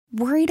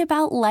Worried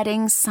about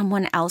letting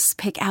someone else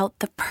pick out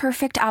the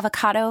perfect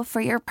avocado for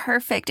your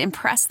perfect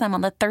impress them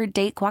on the third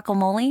date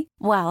guacamole?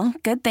 Well,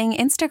 good thing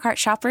Instacart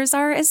shoppers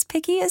are as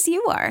picky as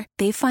you are.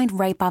 They find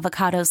ripe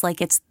avocados like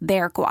it's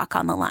their guac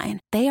on the line.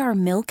 They are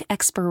milk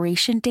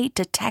expiration date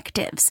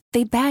detectives.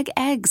 They bag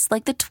eggs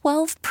like the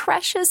 12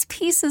 precious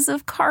pieces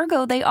of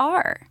cargo they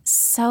are.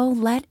 So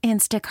let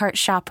Instacart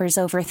shoppers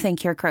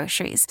overthink your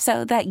groceries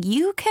so that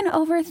you can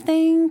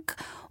overthink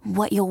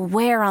what you'll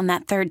wear on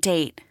that third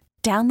date.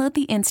 Download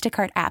the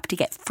Instacart app to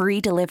get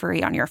free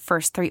delivery on your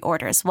first 3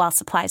 orders while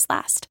supplies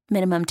last.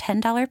 Minimum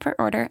 $10 per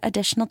order.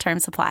 Additional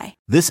terms apply.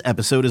 This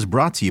episode is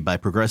brought to you by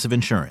Progressive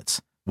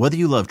Insurance. Whether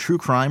you love true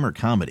crime or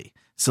comedy,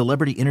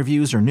 celebrity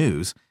interviews or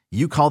news,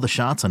 you call the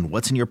shots on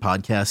what's in your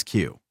podcast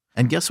queue.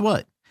 And guess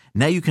what?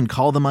 Now you can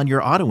call them on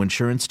your auto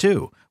insurance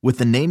too with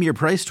the Name Your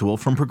Price tool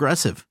from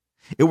Progressive.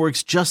 It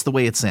works just the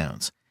way it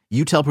sounds.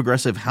 You tell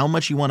Progressive how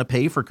much you want to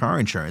pay for car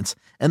insurance,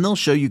 and they'll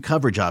show you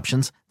coverage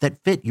options that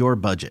fit your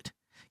budget.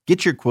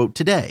 Get your quote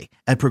today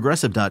at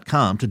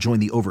Progressive.com to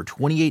join the over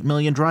 28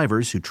 million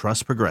drivers who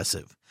trust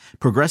Progressive.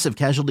 Progressive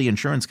Casualty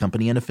Insurance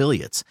Company and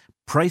Affiliates.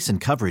 Price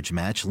and coverage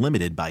match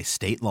limited by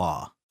state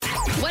law.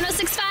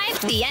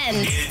 106.5, The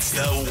End. It's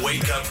the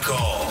wake-up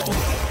call.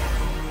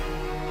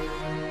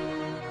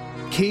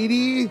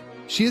 Katie,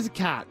 she has a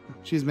cat.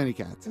 She has many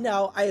cats.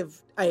 No, I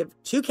have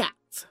 2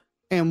 cats.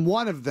 And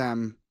one of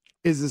them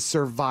is a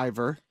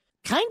survivor.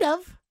 Kind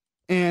of.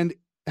 And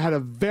had a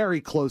very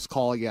close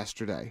call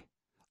yesterday.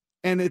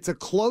 And it's a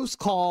close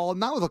call,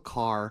 not with a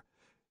car,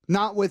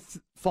 not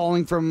with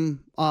falling from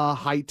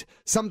height,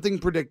 something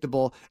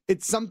predictable.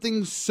 It's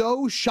something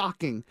so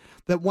shocking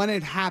that when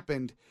it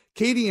happened,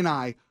 Katie and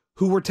I,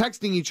 who were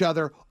texting each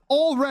other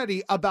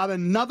already about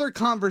another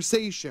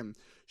conversation,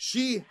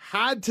 she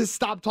had to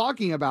stop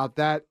talking about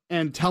that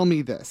and tell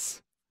me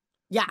this.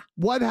 Yeah.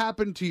 What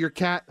happened to your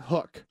cat,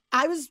 Hook?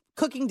 I was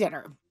cooking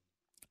dinner.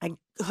 And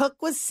Hook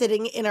was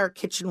sitting in our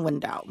kitchen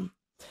window.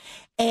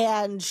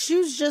 And she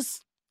was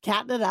just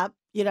catting it up,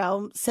 you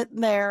know, sitting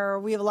there.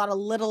 We have a lot of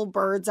little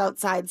birds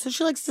outside, so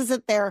she likes to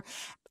sit there.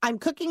 I'm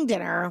cooking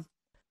dinner,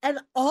 and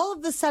all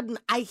of a sudden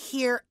I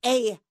hear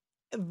a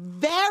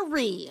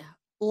very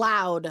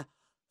loud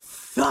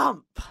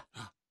thump.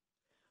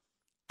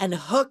 And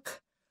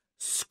Hook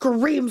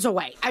screams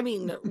away. I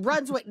mean,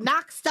 runs away,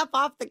 knocks stuff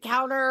off the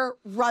counter,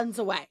 runs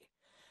away.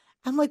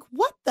 I'm like,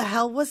 what the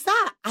hell was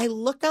that? I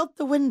look out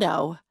the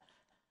window.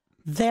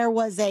 There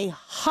was a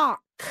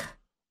hawk.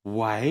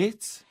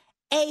 What?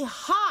 A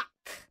hawk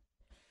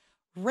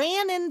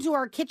ran into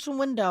our kitchen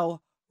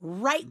window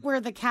right where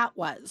the cat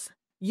was.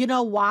 You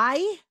know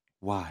why?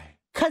 Why?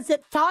 Because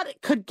it thought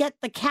it could get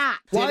the cat.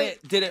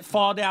 Did it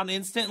fall down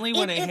instantly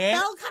when it hit? It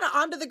fell kind of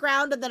onto the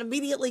ground and then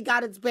immediately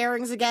got its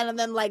bearings again and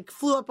then like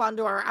flew up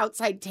onto our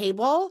outside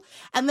table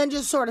and then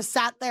just sort of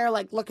sat there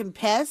like looking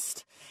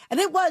pissed. And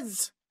it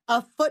was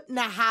 1.5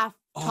 feet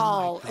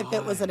tall if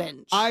it was an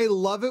inch. I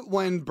love it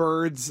when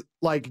birds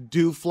like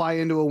do fly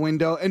into a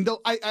window, and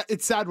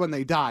it's sad when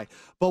they die,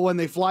 but when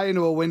they fly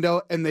into a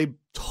window and they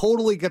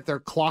totally get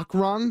their clock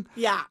rung,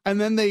 yeah, and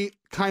then they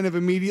kind of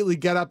immediately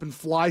get up and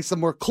fly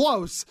somewhere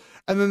close,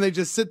 and then they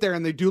just sit there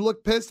and they do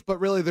look pissed, but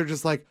really they're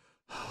just like,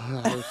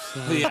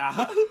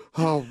 yeah.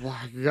 Oh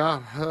my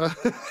God.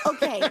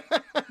 Okay,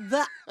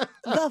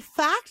 the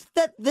fact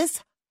that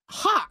this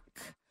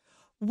hawk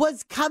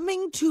was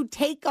coming to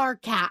take our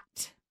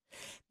cat,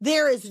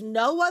 there is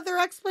no other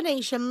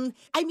explanation.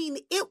 I mean,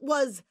 it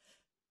was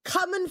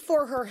coming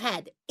for her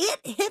head. It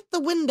hit the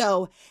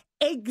window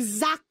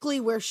exactly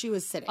where she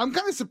was sitting. I'm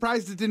kind of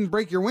surprised it didn't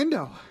break your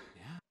window.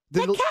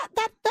 Yeah.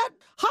 That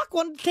hawk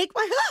wanted to take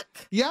my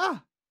Hook. Yeah.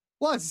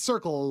 Well, it's a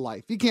circle of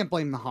life. You can't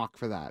blame the hawk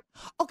for that.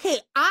 Okay,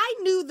 I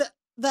knew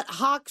that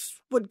hawks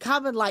would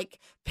come and like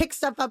pick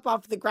stuff up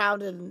off the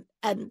ground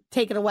and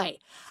take it away.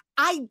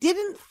 I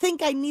didn't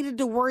think I needed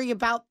to worry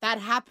about that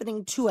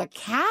happening to a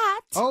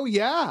cat. Oh,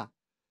 yeah.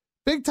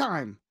 Big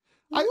time.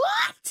 What?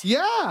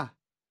 Yeah.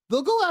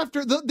 They'll go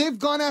after, they've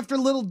gone after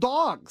little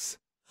dogs.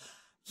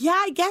 Yeah,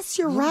 I guess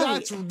you're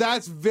right.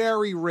 That's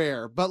very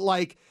rare. But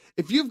like,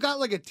 if you've got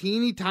like a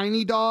teeny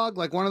tiny dog,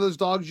 like one of those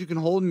dogs you can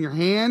hold in your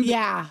hand,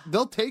 yeah,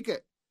 they'll take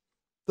it.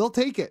 They'll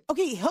take it.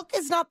 Okay, Hook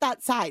is not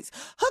that size.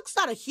 Hook's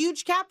not a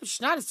huge cat, but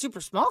she's not a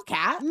super small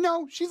cat.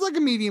 No, she's like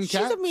a medium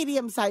cat. She's a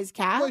medium-sized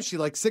cat. What is she,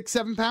 like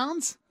 6-7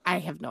 pounds? I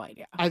have no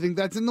idea. I think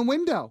that's in the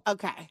window.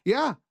 Okay.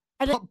 Yeah.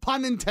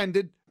 Pun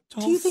intended.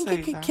 Do you think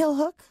it could kill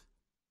Hook?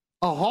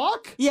 A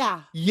hawk?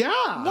 Yeah. Yeah.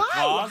 Why?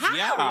 Hawks? How?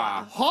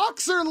 Yeah.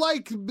 Hawks are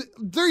like,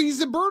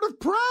 he's a bird of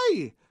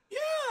prey.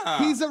 Yeah.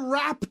 He's a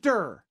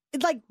raptor.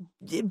 Like,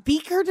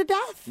 beak her to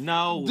death?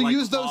 No. They like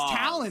use those claws.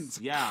 talons.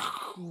 Yeah.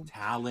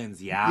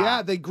 Talons, yeah.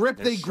 Yeah, they grip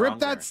They're that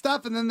stronger.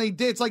 stuff, and then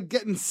it's like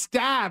getting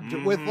stabbed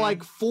with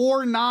like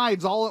 4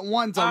 knives all at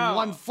once on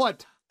 1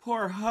 foot.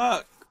 Poor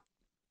Hook.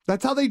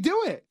 That's how they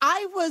do it.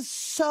 I was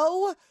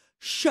so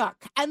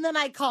shook. And then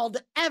I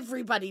called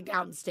everybody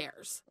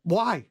downstairs.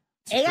 Why?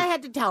 A, I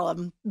had to tell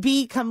him,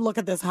 B, come look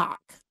at this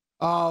hawk.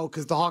 Oh,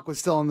 because the hawk was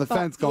still on the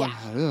fence going,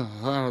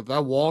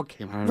 that wall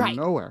came out of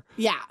nowhere.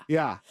 Yeah.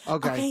 Yeah.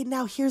 Okay. Okay,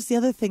 now here's the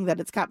other thing that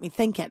it's got me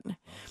thinking.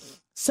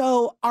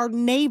 So our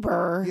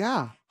neighbor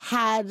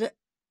had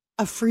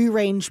a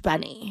free-range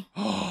Benny.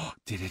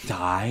 Did it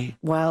die?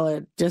 Well,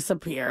 it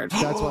disappeared.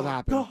 That's what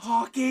happened. The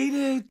hawk ate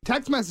it.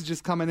 Text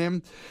messages coming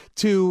in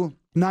to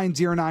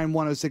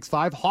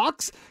 909-1065.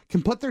 Hawks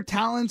can put their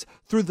talons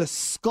through the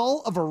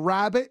skull of a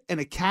rabbit and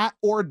a cat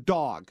or a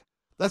dog.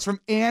 That's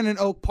from Ann in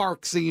Oak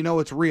Park, so you know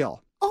it's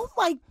real. Oh,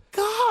 my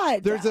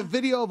God. There's a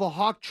video of a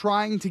hawk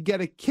trying to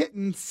get a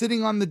kitten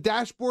sitting on the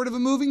dashboard of a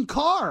moving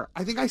car.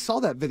 I think I saw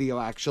that video,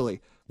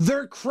 actually.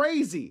 They're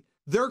crazy.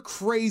 They're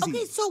crazy.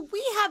 Okay, so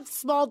we have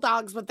small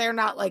dogs, but they're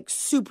not like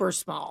super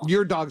small.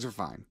 Your dogs are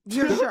fine.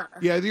 You're sure?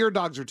 Yeah, your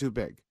dogs are too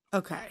big.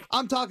 Okay.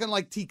 I'm talking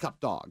like teacup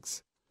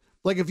dogs.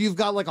 Like if you've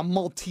got like a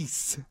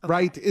Maltese,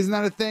 right? Isn't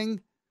that a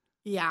thing?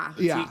 Yeah.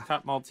 Yeah.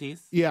 Teacup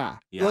Maltese? Yeah.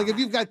 Like if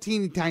you've got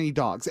teeny tiny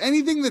dogs,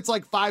 anything that's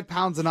like 5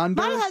 pounds and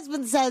under. My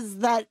husband says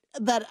that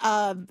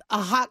a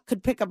hawk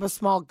could pick up a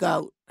small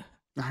goat.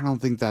 I don't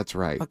think that's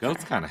right. Okay.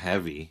 Goat's kind of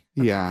heavy.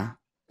 Yeah.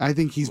 I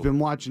think he's been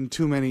watching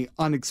too many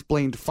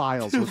Unexplained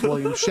Files with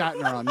William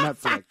Shatner on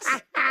Netflix.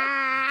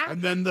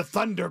 And then the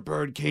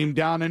Thunderbird came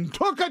down and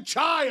took a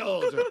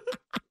child.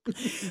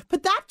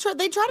 But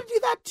they try to do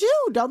that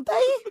too, don't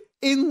they?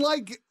 In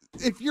like,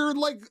 if you're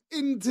like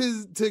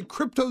into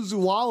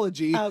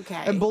cryptozoology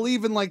and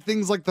believe in like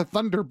things like the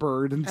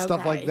Thunderbird and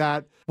stuff like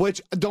that,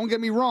 which don't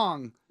get me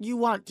wrong. You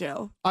want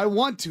to. I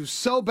want to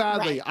so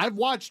badly. Right. I've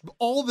watched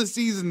all the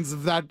seasons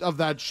of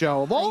that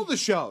show, of all the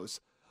shows.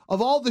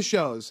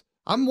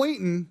 I'm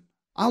waiting.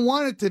 I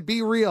want it to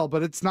be real,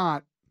 but it's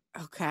not.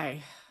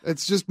 Okay.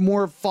 It's just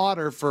more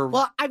fodder for...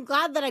 Well, I'm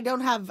glad that I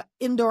don't have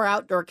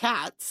indoor-outdoor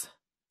cats.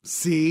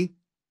 See?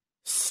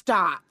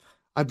 Stop.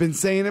 I've been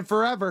saying it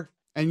forever,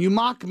 and you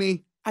mock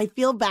me. I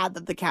feel bad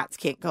that the cats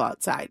can't go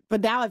outside, but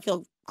now I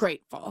feel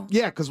grateful.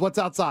 Yeah, because what's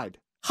outside?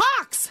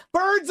 Hawks!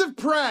 Birds of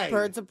prey!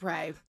 Birds of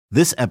prey.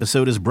 This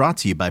episode is brought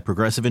to you by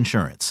Progressive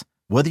Insurance.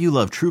 Whether you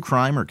love true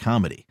crime or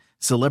comedy,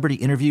 celebrity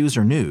interviews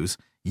or news,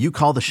 you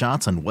call the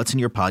shots on what's in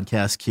your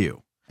podcast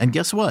queue. And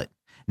guess what?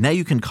 Now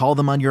you can call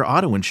them on your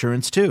auto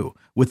insurance too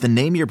with the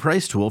Name Your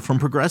Price tool from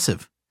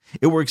Progressive.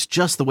 It works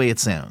just the way it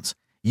sounds.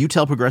 You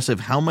tell Progressive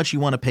how much you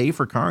want to pay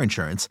for car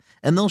insurance,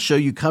 and they'll show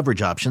you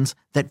coverage options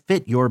that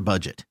fit your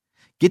budget.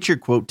 Get your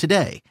quote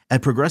today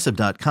at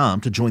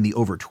Progressive.com to join the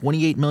over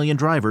 28 million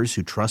drivers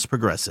who trust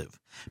Progressive.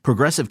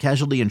 Progressive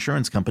Casualty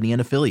Insurance Company and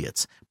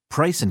Affiliates.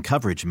 Price and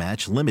coverage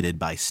match limited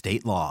by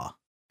state law.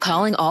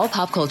 Calling all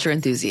pop culture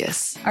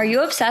enthusiasts. Are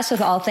you obsessed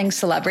with all things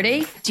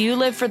celebrity? Do you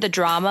live for the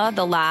drama,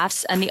 the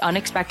laughs, and the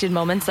unexpected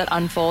moments that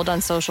unfold on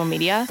social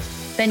media?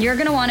 Then you're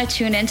going to want to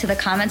tune in to the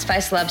Comments by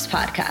Celebs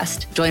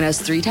podcast. Join us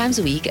 3 times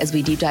a week as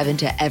we deep dive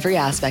into every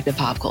aspect of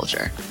pop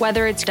culture.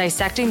 Whether it's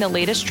dissecting the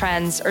latest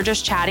trends or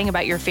just chatting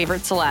about your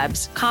favorite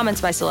celebs, Comments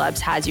by Celebs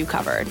has you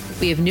covered.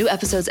 We have new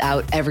episodes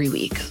out every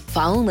week.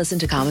 Follow and listen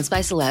to Comments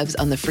by Celebs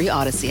on the free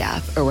Odyssey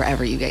app or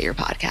wherever you get your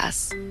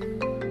podcasts.